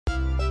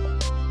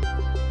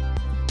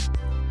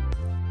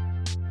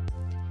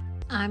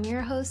I'm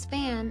your host,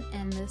 Van,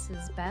 and this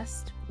is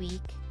Best Week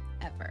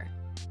Ever.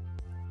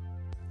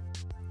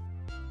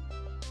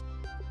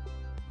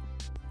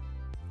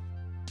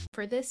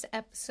 For this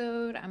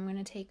episode, I'm going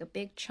to take a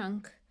big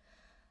chunk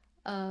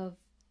of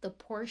the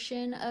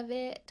portion of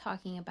it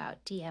talking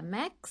about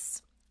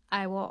DMX.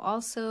 I will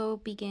also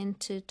begin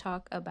to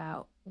talk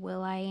about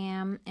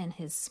will.i.am and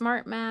his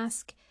smart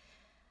mask,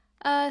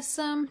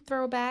 some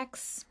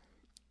throwbacks,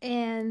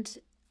 and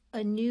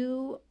a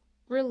new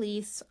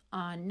release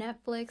on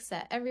Netflix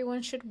that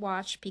everyone should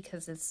watch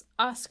because it's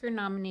Oscar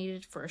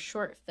nominated for a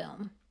short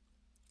film,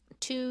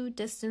 Two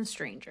Distant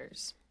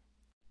Strangers.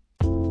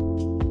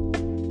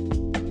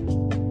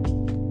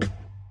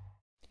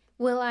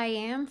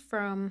 will.i.am,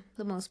 from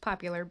the most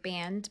popular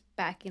band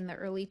back in the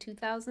early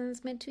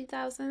 2000s,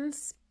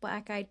 mid-2000s,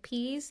 Black Eyed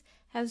Peas,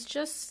 has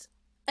just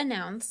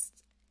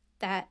announced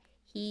that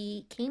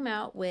he came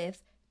out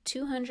with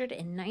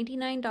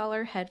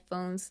 $299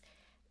 headphones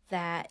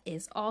that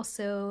is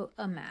also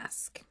a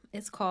mask.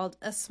 It's called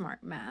a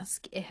smart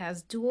mask. It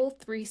has dual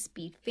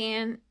 3-speed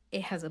fan.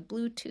 It has a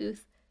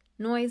Bluetooth,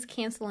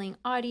 noise-canceling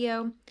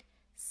audio,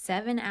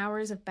 7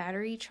 hours of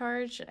battery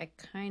charge. I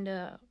kind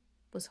of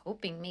was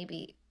hoping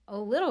maybe a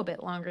little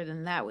bit longer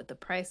than that with the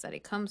price that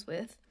it comes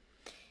with.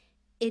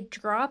 It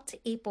dropped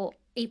April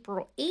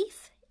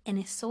 8th and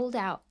is sold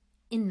out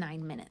in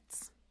 9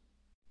 minutes.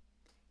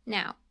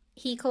 Now,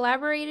 he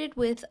collaborated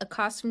with a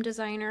costume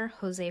designer,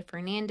 Jose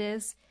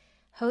Fernandez.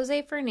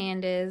 Jose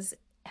Fernandez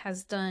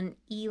has done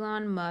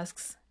Elon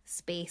Musk's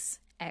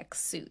SpaceX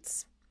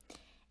suits.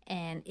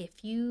 And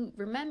if you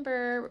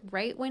remember,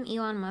 right when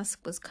Elon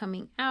Musk was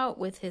coming out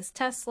with his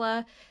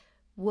Tesla,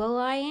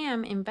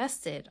 will.i.am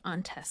invested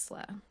on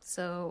Tesla.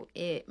 So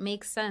it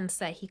makes sense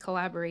that he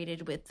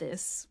collaborated with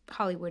this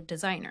Hollywood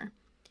designer.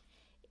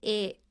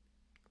 It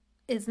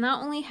is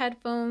not only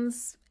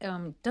headphones,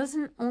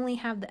 doesn't only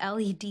have the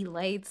LED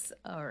lights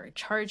or a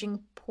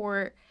charging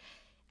port.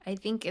 I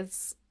think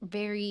it's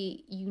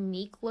very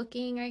unique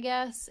looking, I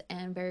guess,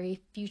 and very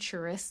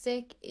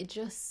futuristic. It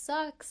just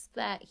sucks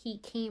that he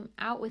came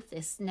out with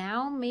this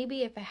now.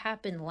 Maybe if it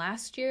happened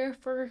last year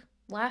for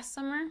last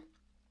summer,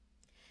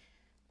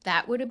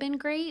 that would have been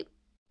great.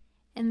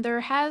 And there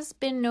has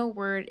been no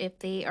word if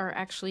they are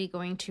actually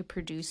going to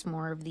produce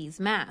more of these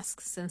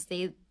masks since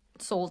they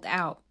sold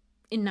out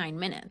in 9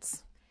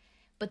 minutes.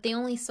 But they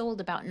only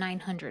sold about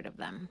 900 of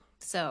them,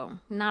 so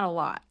not a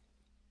lot.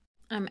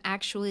 I'm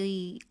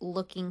actually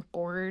looking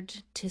forward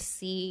to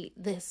see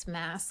this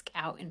mask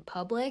out in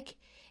public.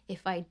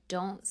 If I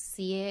don't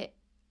see it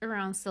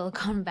around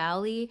Silicon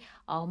Valley,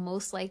 I'll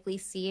most likely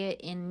see it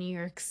in New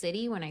York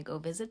City when I go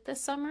visit this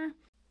summer.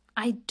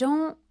 I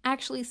don't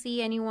actually see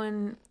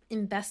anyone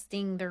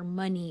investing their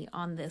money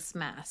on this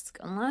mask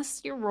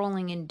unless you're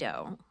rolling in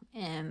dough.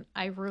 And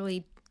I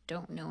really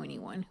don't know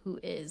anyone who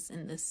is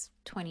in this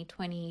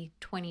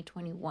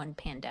 2020-2021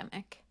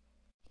 pandemic.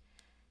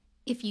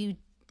 If you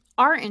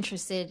are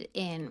interested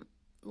in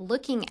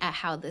looking at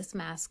how this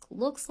mask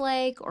looks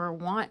like or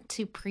want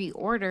to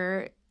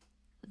pre-order,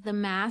 the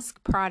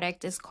mask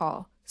product is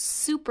called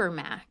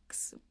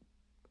Xupermask.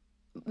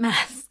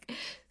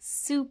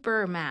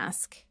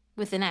 Xupermask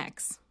with an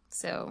X.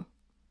 So,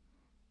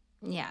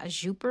 yeah,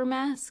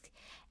 Xupermask.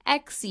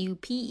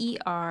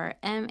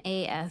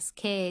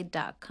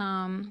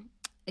 Xupermask.com.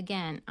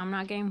 Again, I'm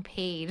not getting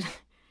paid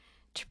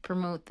to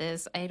promote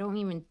this. I don't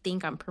even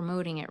think I'm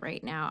promoting it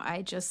right now.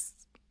 I just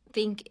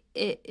think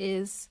it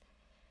is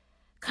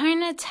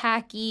kind of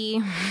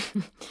tacky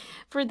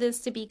for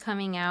this to be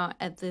coming out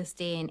at this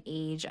day and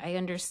age. I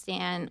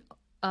understand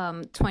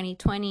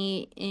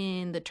 2020,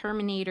 in the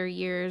Terminator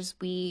years,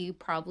 we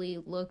probably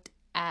looked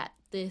at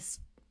this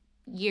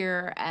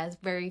year as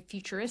very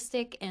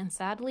futuristic, and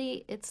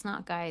sadly it's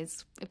not,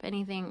 guys. If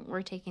anything,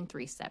 we're taking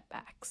 3 step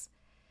backs.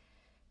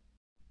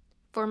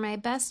 For my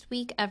Best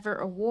Week Ever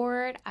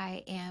award,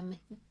 I am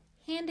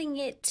handing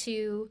it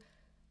to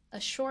a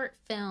short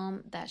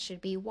film that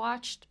should be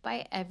watched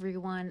by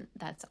everyone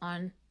that's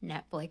on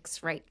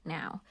Netflix right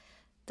now.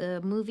 The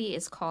movie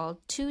is called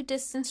Two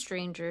Distant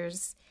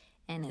Strangers,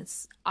 and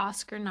it's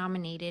Oscar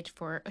nominated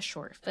for a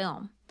short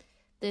film.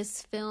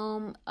 This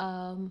film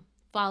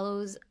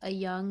follows a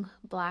young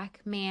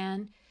Black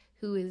man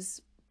who is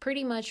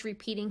pretty much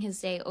repeating his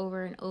day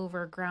over and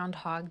over,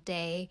 Groundhog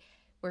Day,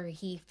 where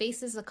he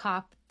faces a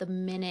cop the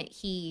minute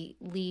he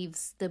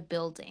leaves the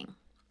building.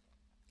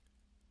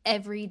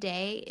 Every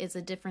day is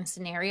a different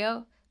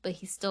scenario, but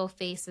he still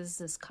faces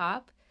this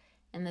cop,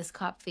 and this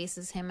cop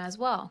faces him as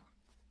well.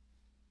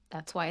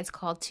 That's why it's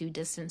called Two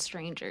Distant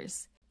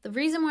Strangers. The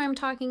reason why I'm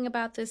talking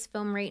about this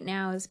film right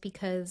now is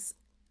because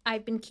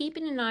I've been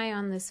keeping an eye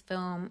on this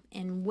film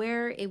and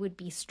where it would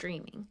be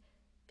streaming,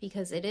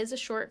 because it is a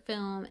short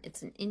film,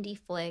 it's an indie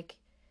flick,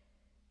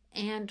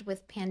 and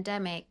with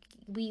pandemic,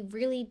 we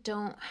really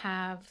don't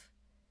have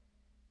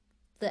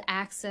the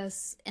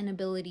access and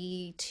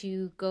ability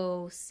to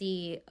go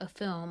see a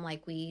film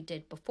like we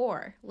did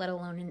before, let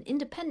alone an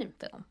independent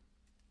film.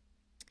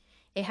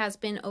 It has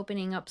been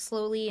opening up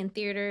slowly in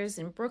theaters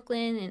in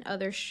Brooklyn and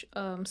other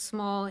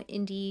small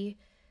indie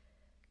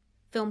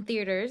film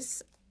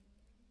theaters,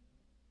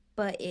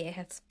 but it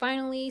has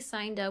finally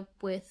signed up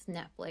with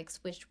Netflix,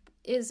 which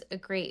is a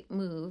great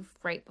move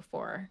right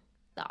before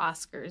the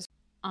Oscars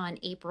on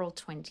April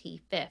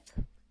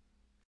 25th.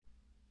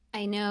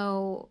 I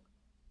know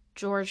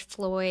George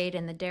Floyd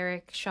and the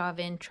Derek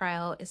Chauvin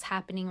trial is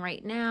happening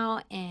right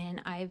now,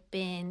 and I've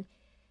been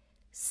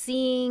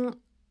seeing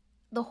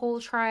the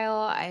whole trial.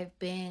 I've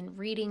been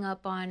reading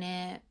up on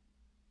it.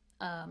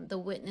 The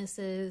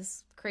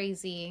witnesses,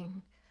 crazy.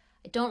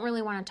 I don't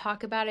really want to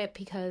talk about it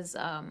because,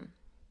 of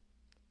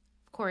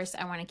course,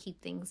 I want to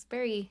keep things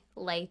very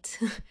light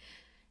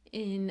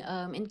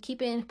and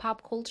keep it in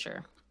pop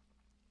culture,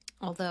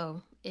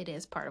 although it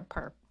is part of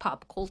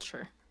pop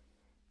culture.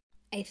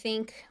 I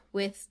think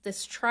with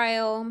this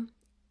trial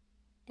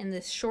and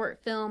this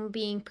short film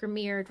being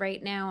premiered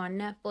right now on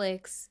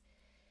Netflix,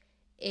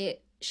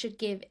 it should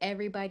give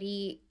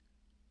everybody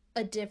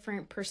a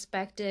different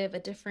perspective, a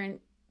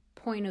different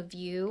point of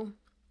view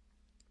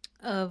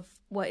of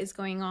what is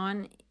going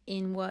on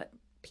in what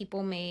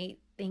people may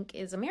think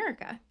is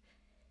America.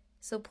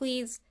 So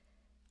please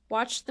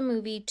watch the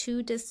movie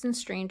Two Distant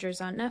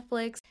Strangers on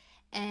Netflix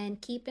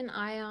and keep an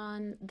eye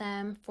on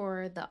them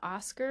for the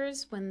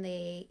Oscars when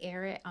they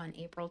air it on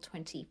April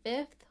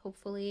 25th.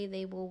 Hopefully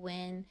they will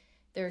win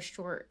their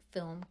short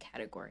film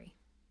category.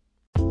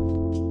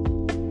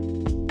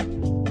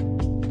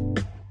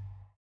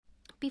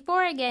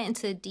 Before I get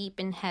into deep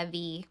and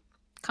heavy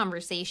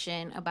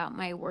conversation about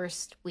my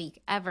worst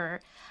week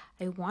ever,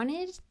 I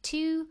wanted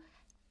to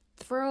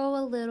throw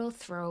a little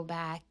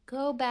throwback,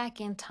 go back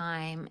in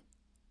time,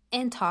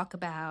 and talk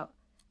about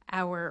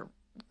our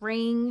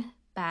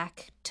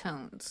ringback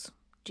tones.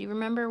 Do you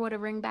remember what a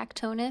ringback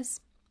tone is?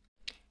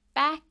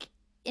 Back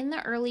in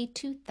the early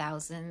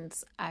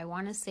 2000s, I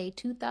want to say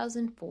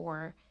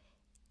 2004,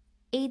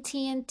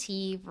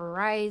 AT&T,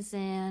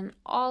 Verizon,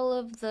 all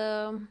of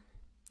the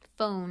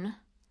phone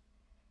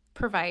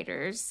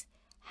providers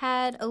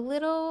had a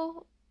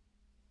little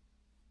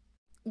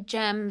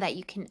gem that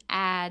you can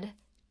add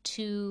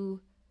to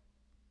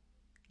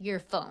your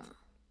phone.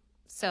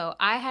 So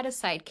I had a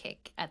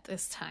sidekick at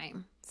this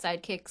time.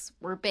 Sidekicks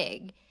were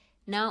big.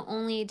 Not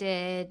only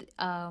did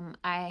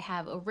I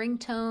have a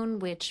ringtone,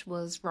 which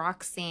was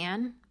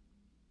Roxanne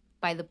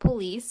by the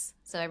Police.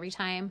 So every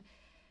time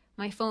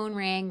my phone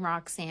rang,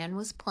 Roxanne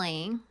was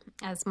playing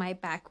as my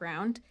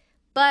background.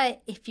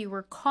 But if you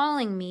were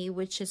calling me,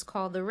 which is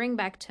called the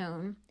ringback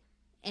tone,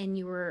 and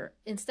you were,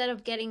 instead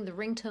of getting the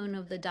ringtone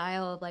of the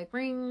dial of like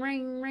ring,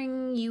 ring,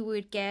 ring, you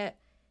would get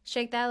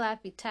shake that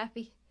Laffy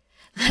Taffy,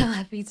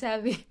 that Laffy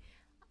Taffy.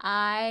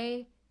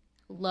 I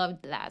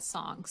loved that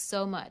song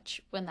so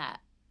much when that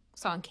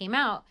song came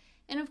out.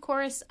 And of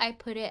course, I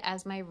put it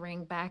as my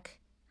ringback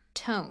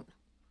tone.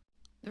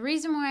 The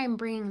reason why I'm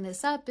bringing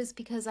this up is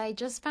because I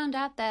just found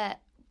out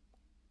that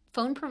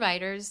phone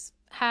providers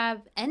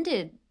have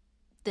ended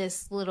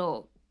this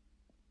little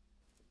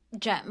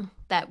gem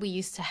that we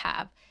used to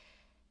have.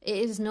 It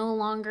is no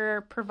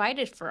longer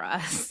provided for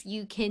us.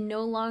 You can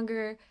no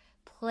longer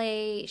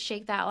play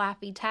Shake That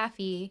Laffy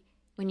Taffy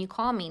when you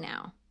call me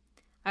now.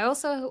 I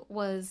also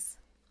was,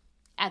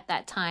 at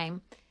that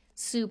time,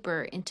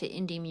 super into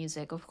indie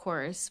music, of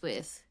course,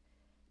 with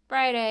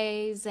Bright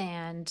Eyes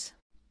and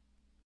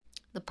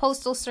the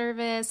Postal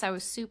Service. I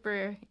was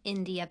super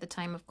indie at the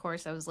time, of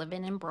course. I was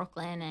living in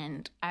Brooklyn,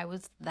 and I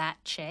was that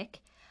chick.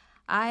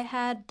 I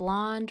had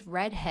Blonde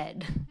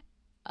Redhead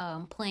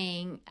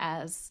playing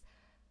as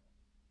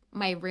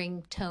my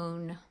ringback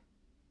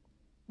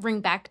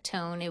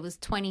tone. It was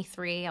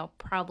 23. I'll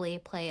probably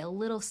play a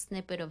little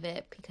snippet of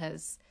it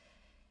because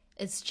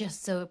it's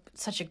just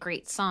such a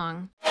great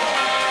song.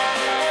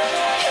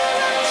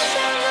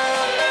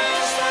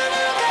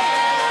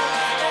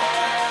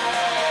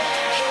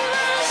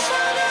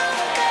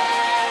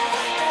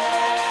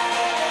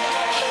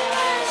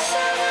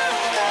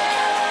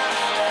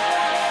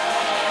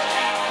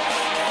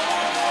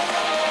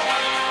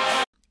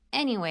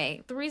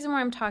 Anyway, the reason why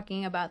I'm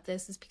talking about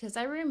this is because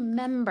I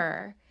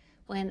remember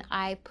when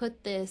I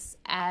put this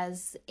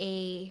as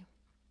a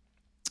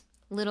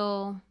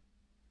little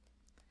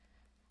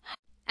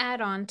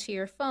add-on to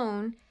your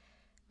phone,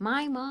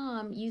 my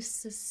mom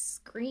used to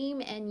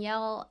scream and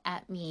yell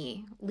at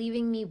me,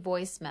 leaving me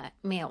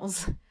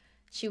voicemails.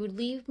 She would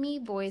leave me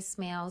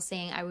voicemails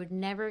saying I would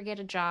never get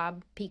a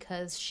job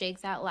because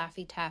Shake That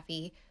Laffy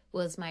Taffy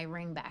was my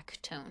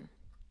ringback tone.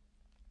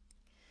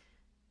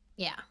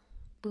 Yeah.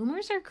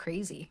 Boomers are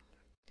crazy.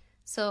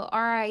 So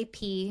RIP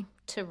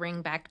to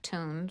ringback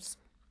tones.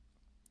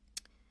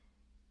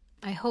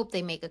 I hope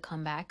they make a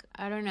comeback.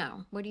 I don't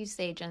know. What do you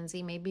say, Gen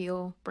Z? Maybe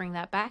you'll bring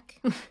that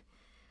back?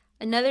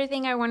 Another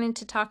thing I wanted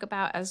to talk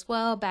about as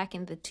well, back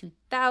in the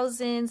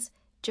 2000s,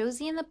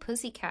 Josie and the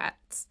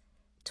Pussycats.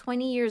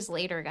 20 years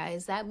later,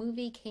 guys. That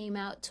movie came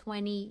out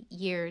 20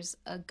 years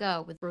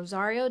ago with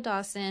Rosario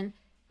Dawson,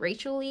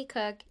 Rachel Lee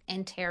Cook,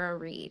 and Tara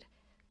Reid.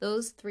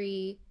 Those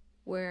three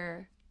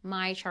were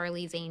my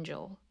Charlie's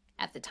Angel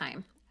at the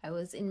time. I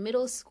was in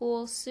middle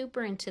school,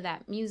 super into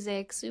that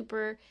music,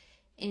 super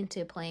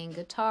into playing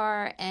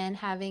guitar and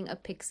having a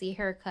pixie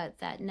haircut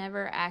that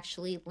never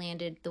actually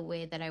landed the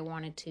way that I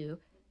wanted to,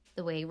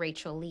 the way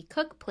Rachel Lee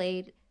Cook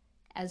played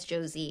as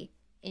Josie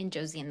in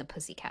Josie and the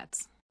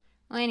Pussycats.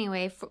 Well,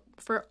 anyway,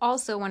 for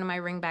also one of my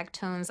ringback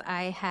tones,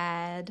 I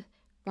had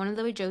one of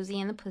the Josie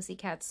and the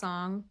Pussycats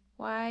song,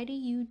 Why Do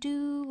You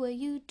Do What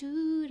You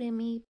Do to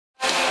Me?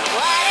 Why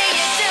do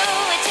you do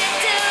what you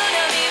do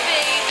to me,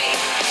 baby?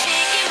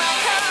 Shaking my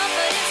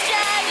confidence,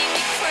 driving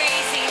me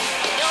crazy.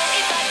 You know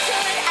if I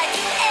could, I'd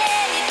do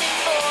anything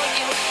for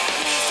you.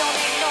 Please don't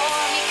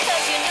ignore me,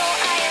 'cause you know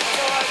I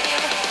adore you.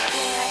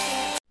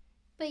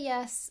 But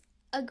yes,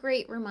 a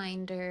great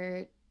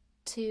reminder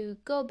to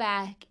go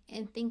back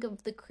and think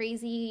of the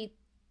crazy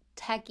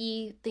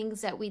techie things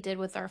that we did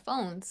with our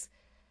phones,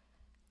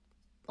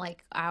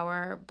 like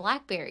our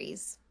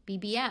Blackberries,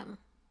 BBM.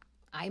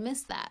 I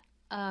miss that.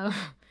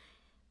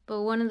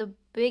 But one of the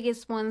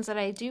biggest ones that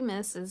I do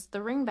miss is the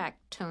ringback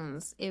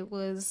tones. It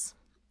was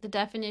the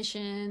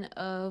definition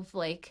of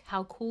like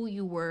how cool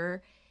you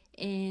were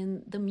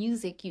in the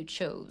music you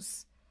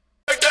chose.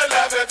 Shake that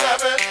Laffy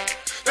Taffy,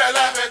 that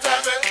Laffy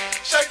Taffy,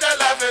 shake that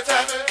Laffy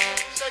Taffy,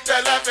 shake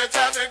that Laffy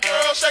Taffy,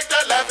 girl, shake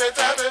that Laffy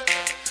Taffy,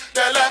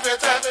 that Laffy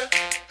Taffy,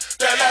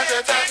 that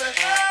Laffy Taffy,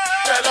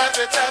 that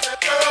Laffy Taffy,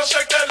 girl,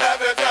 shake that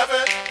Laffy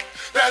Taffy,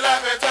 that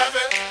Laffy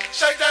Taffy,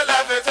 shake that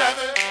Laffy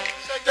Taffy,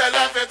 that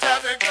Laffy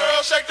Taffy,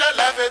 girl, shake that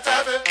Laffy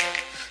Taffy,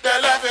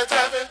 that Laffy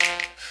Taffy,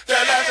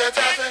 that Laffy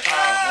Taffy,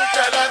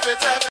 that Laffy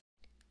Taffy.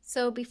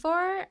 So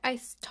before I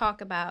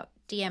talk about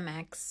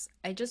DMX,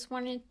 I just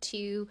wanted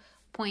to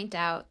point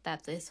out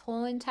that this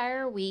whole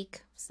entire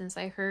week, since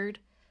I heard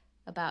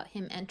about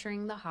him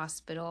entering the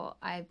hospital,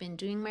 I've been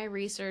doing my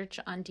research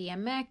on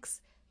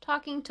DMX,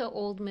 talking to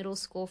old middle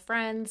school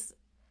friends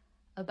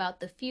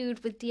about the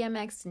feud with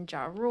DMX and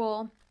Ja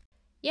Rule.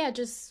 Yeah,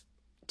 just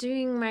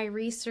doing my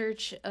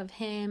research of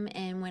him,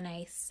 and when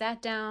I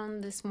sat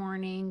down this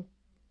morning,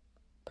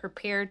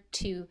 prepared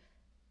to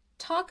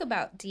talk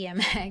about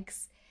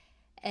DMX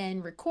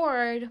and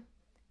record,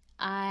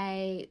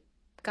 I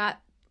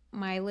got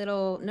my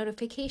little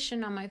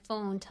notification on my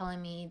phone telling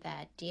me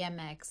that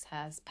DMX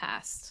has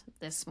passed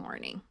this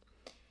morning.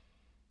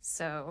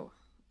 So,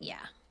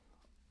 yeah,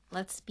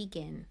 let's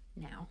begin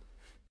now.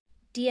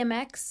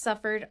 DMX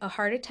suffered a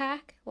heart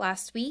attack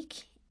last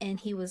week, and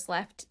he was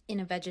left in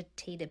a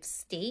vegetative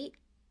state,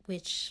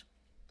 which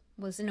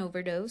was an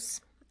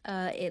overdose.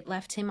 It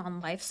left him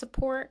on life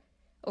support.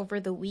 Over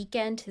the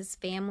weekend, his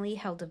family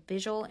held a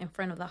vigil in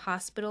front of the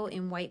hospital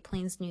in White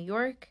Plains, New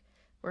York,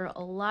 where a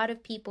lot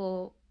of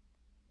people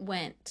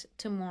went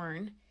to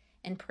mourn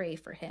and pray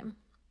for him.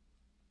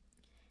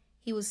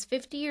 He was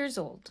 50 years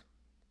old.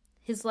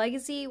 His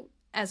legacy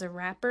as a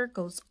rapper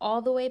goes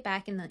all the way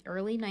back in the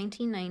early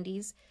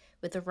 1990s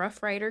with a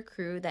Rough Rider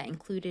crew that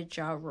included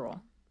Ja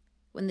Rule.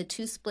 When the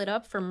two split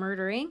up for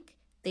Murder Inc.,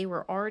 they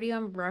were already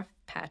on rough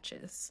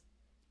patches.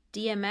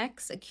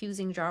 DMX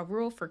accusing Ja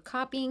Rule for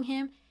copying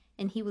him,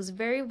 and he was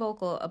very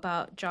vocal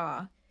about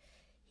Ja.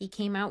 He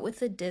came out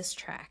with a diss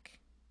track.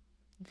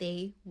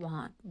 They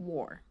want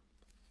war.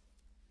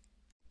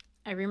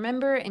 I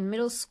remember in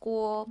middle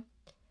school,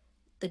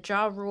 the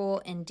Ja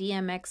Rule and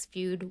DMX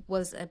feud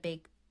was a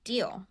big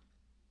deal.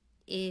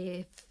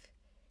 If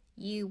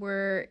you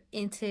were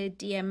into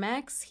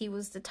DMX, he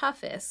was the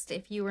toughest.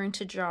 If you were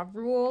into Ja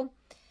Rule,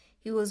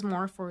 he was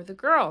more for the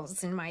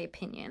girls, in my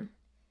opinion.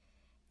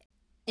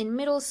 In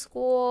middle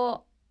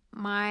school,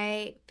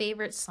 my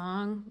favorite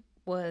song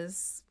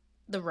was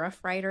the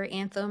Rough Rider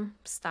anthem,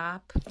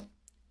 Stop,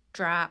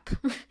 Drop.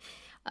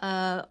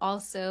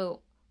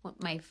 Also,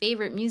 my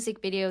favorite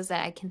music videos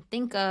that I can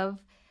think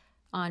of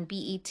on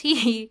BET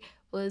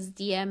was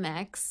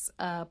DMX,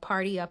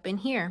 Party Up in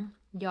Here.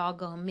 Y'all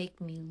Gonna Make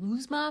Me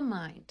Lose My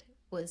Mind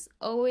was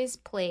always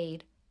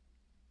played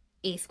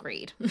 8th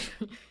grade.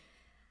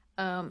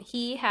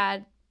 He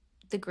had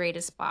the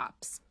greatest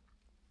bops.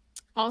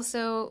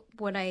 Also,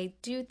 what I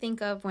do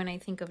think of when I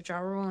think of Ja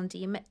Rule and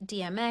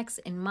DMX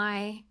in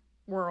my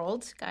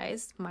world,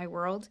 guys, my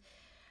world,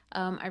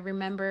 I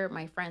remember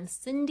my friend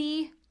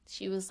Cindy.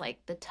 She was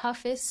like the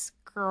toughest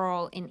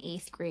girl in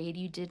 8th grade.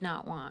 You did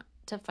not want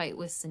to fight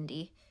with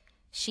Cindy.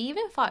 She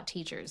even fought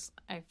teachers,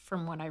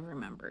 from what I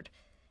remembered.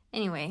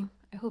 Anyway,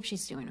 I hope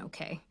she's doing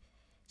okay.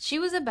 She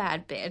was a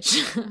bad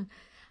bitch.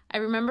 I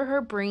remember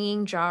her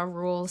bringing Ja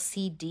Rule's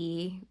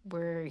CD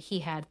where he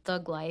had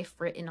Thug Life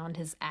written on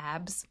his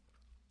abs.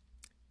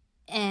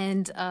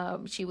 And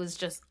she was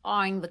just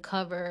awing the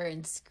cover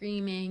and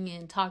screaming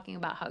and talking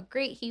about how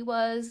great he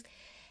was.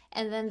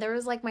 And then there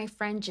was like my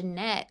friend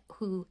Jeanette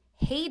who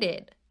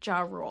hated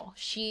Ja Rule.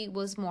 She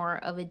was more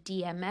of a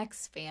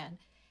DMX fan.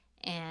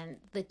 And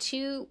the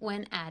two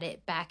went at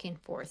it back and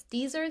forth.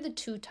 These are the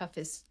two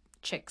toughest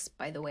chicks,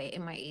 by the way,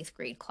 in my 8th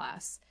grade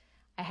class.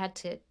 I had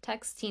to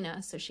text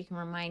Tina so she can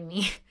remind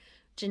me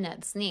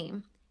Jeanette's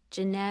name.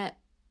 Jeanette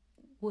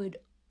would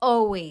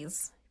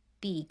always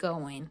be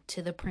going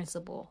to the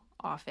principal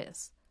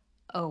office.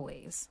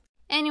 Always.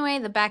 Anyway,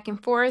 the back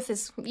and forth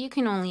is, you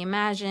can only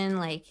imagine,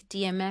 like,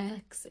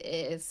 DMX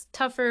is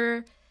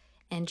tougher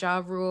and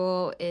Ja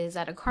Rule is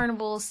at a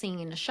carnival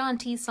singing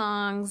Ashanti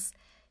songs.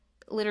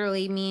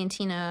 Literally, me and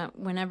Tina,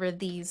 whenever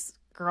these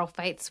girl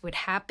fights would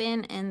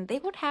happen, and they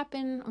would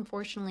happen,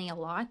 unfortunately, a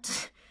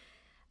lot,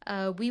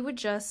 we would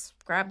just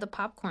grab the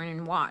popcorn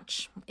and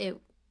watch. It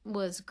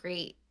was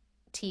great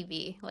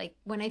TV. Like,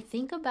 when I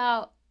think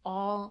about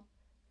all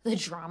the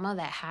drama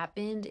that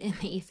happened in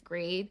 8th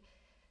grade,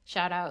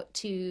 shout out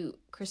to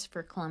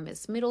Christopher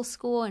Columbus Middle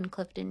School in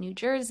Clifton, New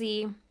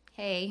Jersey.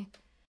 Hey,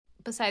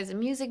 besides the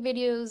music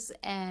videos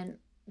and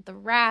the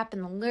rap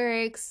and the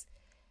lyrics,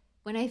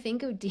 when I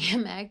think of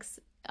DMX,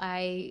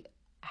 I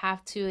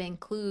have to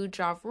include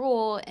Ja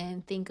Rule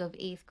and think of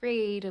 8th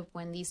grade, of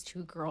when these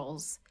two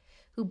girls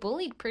who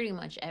bullied pretty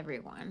much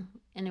everyone.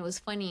 And it was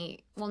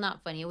funny. Well,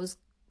 not funny. It was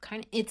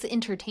it's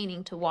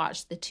entertaining to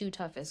watch the two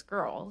toughest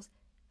girls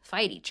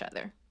fight each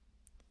other.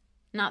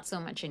 Not so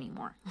much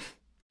anymore.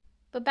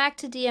 But back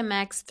to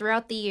DMX.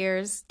 Throughout the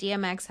years,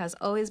 DMX has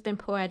always been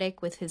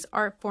poetic with his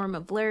art form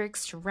of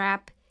lyrics to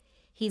rap.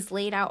 He's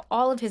laid out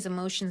all of his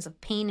emotions of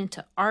pain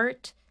into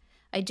art.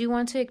 I do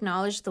want to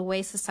acknowledge the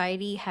way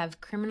society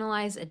have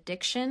criminalized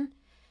addiction.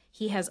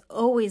 He has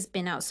always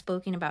been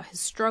outspoken about his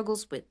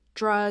struggles with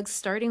drugs,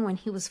 starting when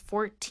he was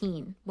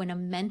 14, when a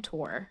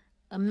mentor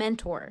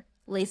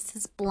laced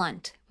his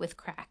blunt with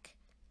crack.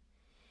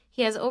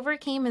 He has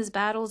overcame his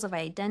battles of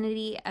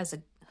identity as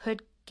a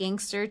hood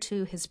gangster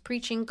to his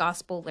preaching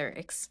gospel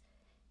lyrics.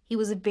 He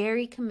was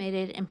very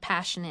committed and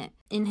passionate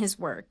in his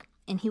work,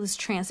 and he was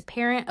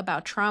transparent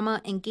about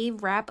trauma and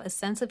gave rap a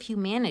sense of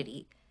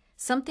humanity,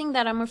 something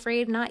that I'm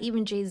afraid not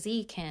even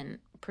Jay-Z can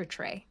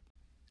portray.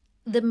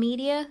 The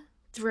media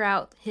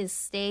throughout his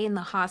stay in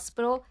the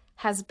hospital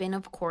has been,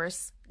 of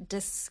course,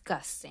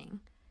 disgusting.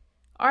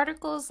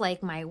 Articles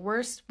like my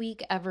worst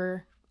week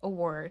ever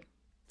award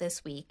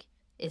this week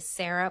is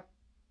Sarah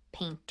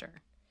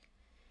Painter.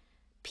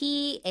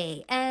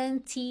 Panter.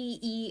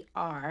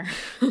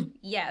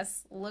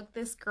 Yes, look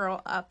this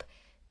girl up,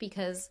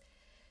 because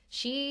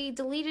she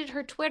deleted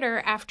her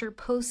Twitter after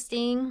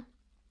posting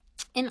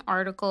an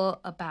article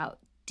about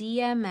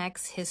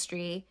DMX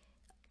history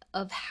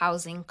of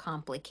housing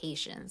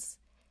complications.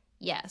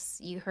 Yes,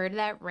 you heard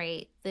that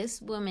right.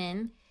 This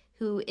woman,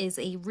 who is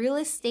a real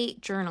estate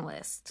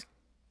journalist.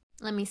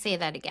 Let me say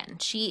that again.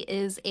 She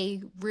is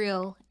a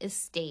real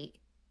estate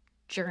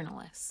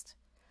journalist.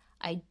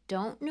 I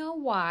don't know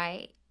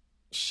why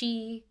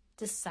she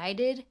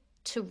decided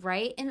to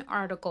write an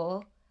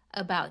article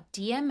about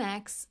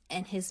DMX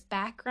and his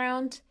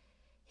background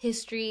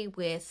history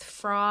with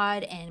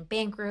fraud and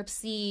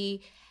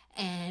bankruptcy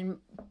and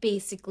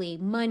basically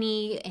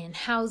money and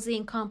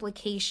housing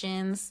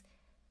complications.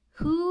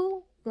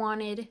 Who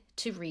wanted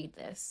to read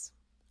this?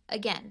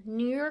 Again,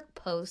 New York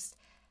Post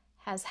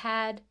has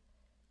had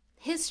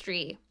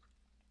history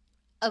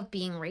of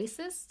being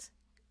racist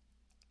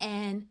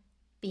and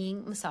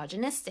being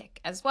misogynistic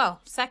as well,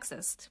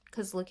 sexist,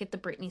 because look at the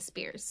Britney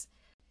Spears.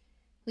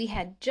 We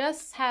had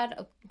just had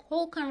a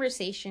whole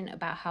conversation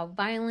about how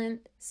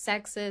violent,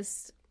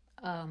 sexist,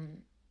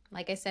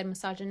 like I said,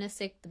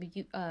 misogynistic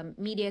the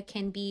media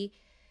can be.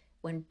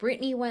 When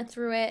Britney went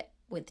through it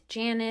with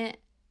Janet,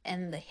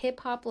 and the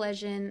hip-hop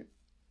legend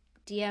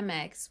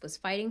DMX was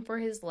fighting for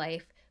his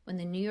life when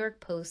the New York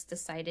Post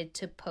decided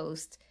to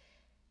post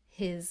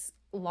his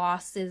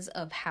losses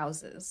of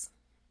houses.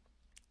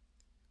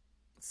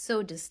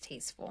 So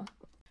distasteful.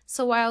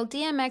 So while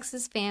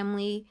DMX's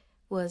family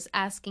was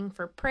asking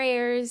for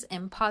prayers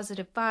and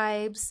positive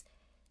vibes,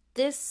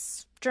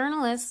 this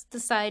journalist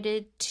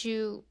decided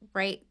to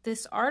write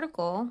this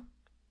article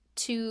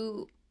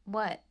to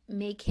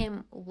make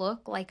him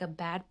look like a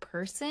bad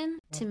person,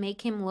 to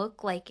make him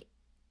look like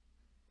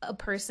a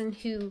person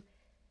who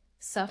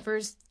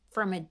suffers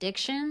from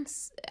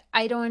addictions.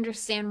 I don't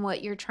understand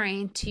what you're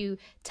trying to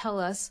tell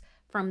us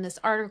from this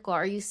article.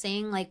 Are you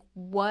saying like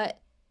what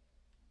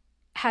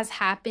has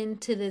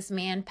happened to this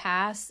man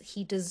past,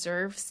 he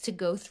deserves to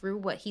go through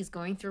what he's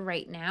going through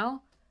right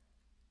now?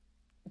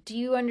 Do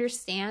you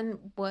understand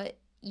what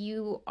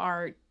you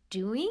are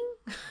doing?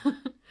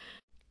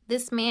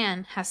 This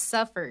man has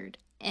suffered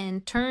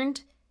and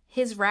turned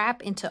his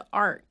rap into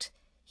art.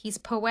 He's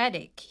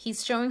poetic.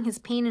 He's showing his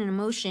pain and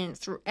emotion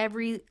through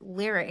every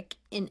lyric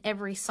in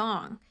every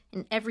song,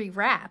 in every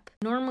rap.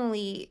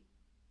 Normally,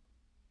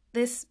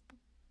 this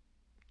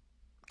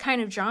kind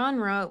of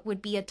genre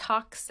would be a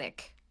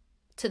toxic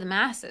to the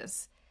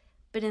masses,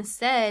 but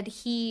instead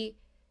he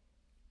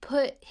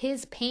put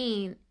his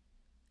pain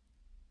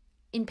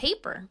in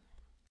paper.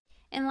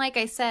 And like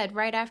I said,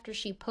 right after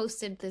she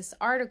posted this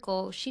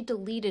article, she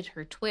deleted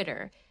her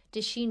Twitter.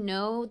 Did she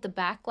know the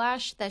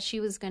backlash that she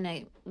was going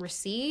to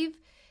receive?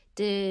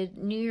 Did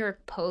New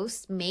York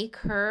Post make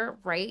her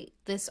write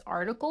this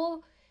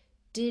article?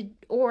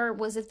 Or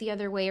was it the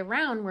other way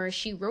around, where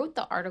she wrote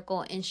the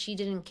article and she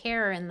didn't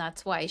care and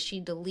that's why she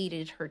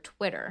deleted her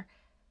Twitter?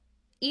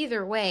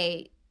 Either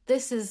way,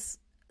 this is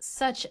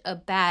such a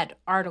bad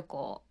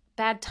article.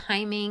 Bad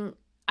timing.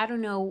 I don't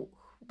know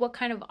what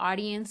kind of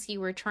audience you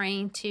were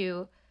trying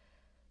to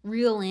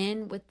reel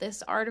in with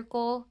this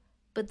article,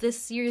 But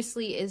this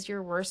seriously is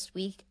your worst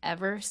week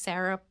ever,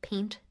 Sarah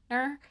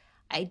Painter.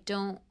 I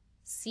don't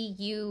see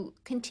you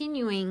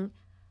continuing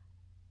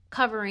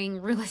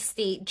covering real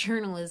estate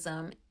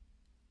journalism.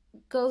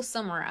 Go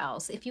somewhere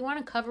else. If you want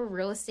to cover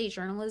real estate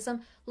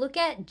journalism, look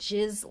at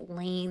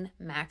Ghislaine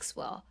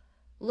Maxwell.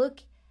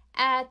 Look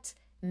at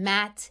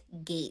Matt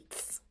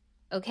Gaetz.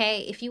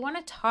 Okay? If you want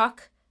to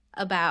talk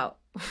about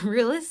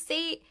real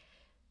estate,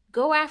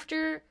 go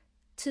after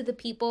to the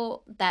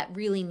people that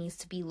really needs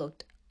to be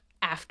looked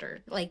after.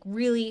 Like,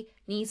 really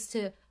needs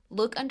to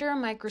look under a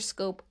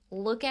microscope,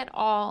 look at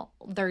all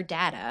their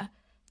data.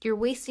 You're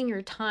wasting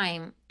your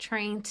time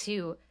trying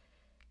to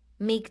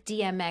make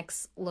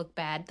DMX look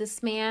bad.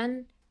 This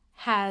man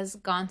has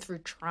gone through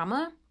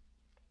trauma.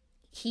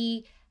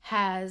 He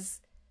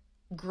has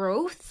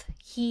growth.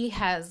 He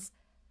has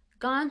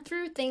gone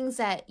through things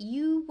that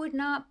you would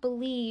not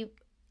believe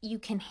you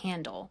can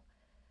handle.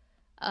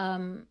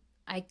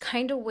 I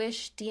kind of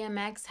wish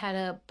DMX had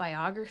a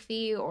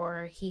biography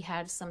or he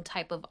had some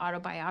type of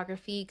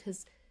autobiography,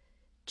 because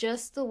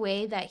just the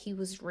way that he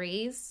was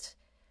raised,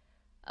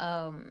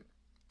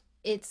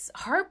 it's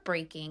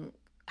heartbreaking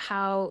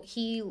how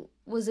he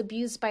was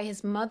abused by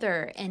his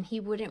mother and he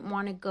wouldn't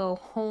want to go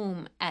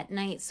home at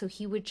night, so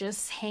he would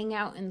just hang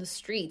out in the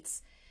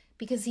streets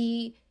because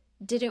he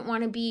didn't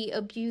want to be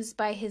abused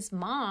by his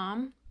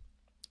mom,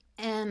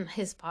 and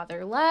his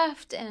father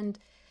left, and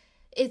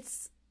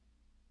it's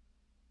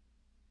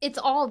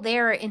all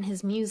there in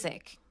his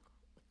music.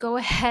 Go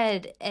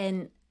ahead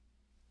and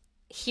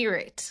hear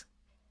it.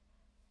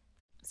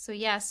 So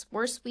yes,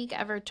 worst week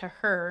ever to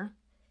her.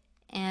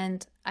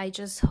 And I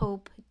just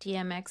hope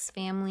DMX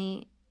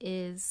family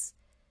is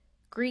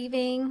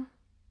grieving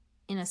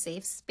in a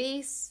safe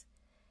space.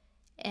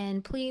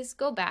 And please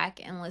go back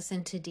and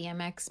listen to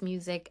DMX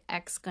music.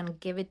 X gonna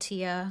give it to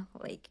ya.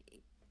 Like,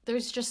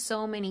 there's just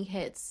so many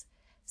hits,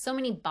 so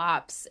many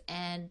bops,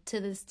 and to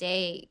this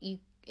day,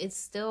 it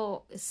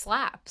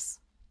slaps.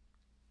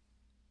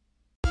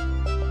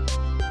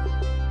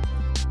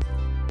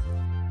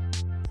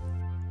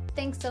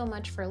 Thanks so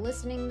much for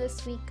listening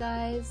this week,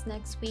 guys.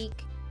 Next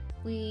week,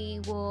 we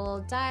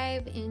will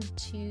dive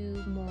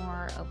into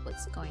more of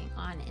what's going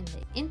on in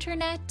the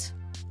internet,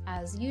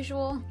 as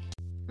usual.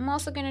 I'm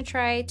also going to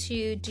try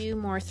to do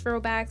more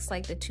throwbacks,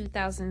 like the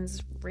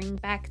 2000s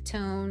ringback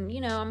tone. You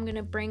know, I'm going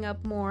to bring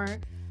up more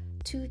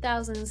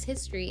 2000s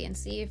history and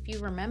see if you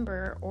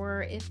remember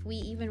or if we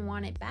even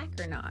want it back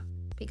or not.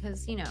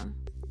 Because,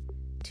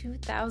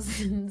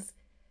 2000s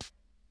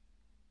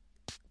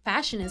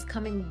fashion is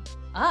coming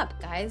up,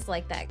 guys.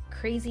 Like that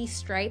crazy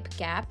stripe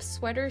Gap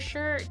sweater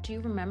shirt. Do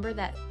you remember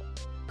that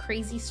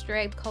crazy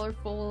stripe,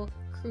 colorful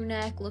crew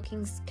neck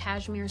looking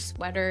cashmere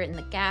sweater in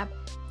the Gap?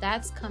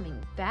 That's coming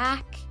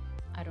back.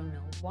 I don't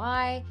know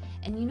why.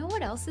 And you know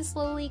what else is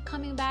slowly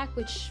coming back,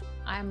 which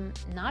I'm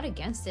not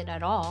against it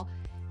at all,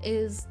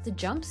 is the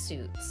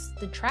jumpsuits,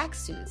 the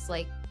tracksuits.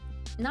 Like,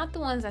 not the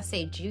ones that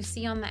say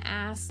juicy on the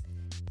ass.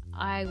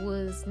 I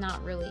was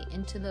not really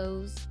into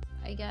those,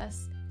 I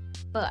guess.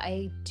 But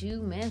I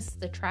do miss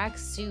the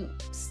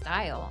tracksuit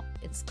style.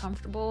 It's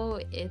comfortable,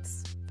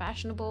 it's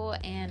fashionable,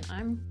 and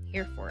I'm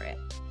here for it.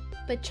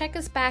 But check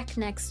us back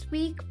next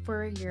week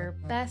for your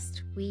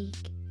best week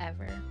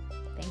ever.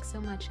 Thanks so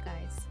much,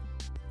 guys.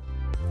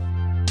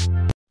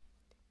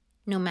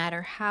 No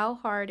matter how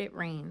hard it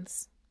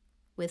rains,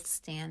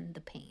 withstand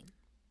the pain.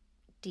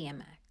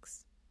 DMX.